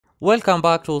Welcome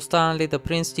back to Stanley the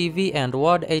Prince TV. And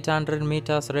world 800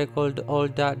 meters record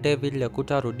holder David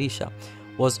Lekuta Rudisha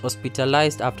was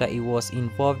hospitalized after he was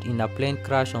involved in a plane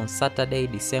crash on Saturday,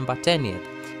 December 10th.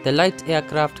 The light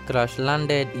aircraft crash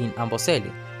landed in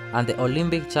Amboseli, and the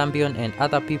Olympic champion and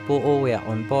other people who were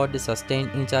on board sustained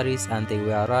injuries and they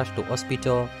were rushed to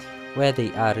hospital where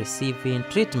they are receiving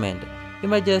treatment.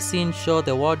 Images seen show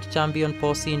the world champion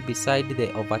posing beside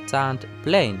the overturned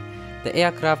plane. The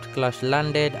aircraft crash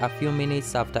landed a few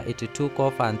minutes after it took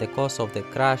off, and the cause of the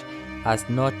crash has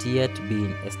not yet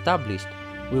been established.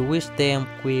 We wish them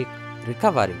quick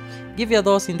recovery. Give your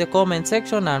thoughts in the comment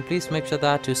section, and please make sure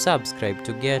that you subscribe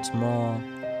to get more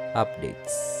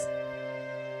updates.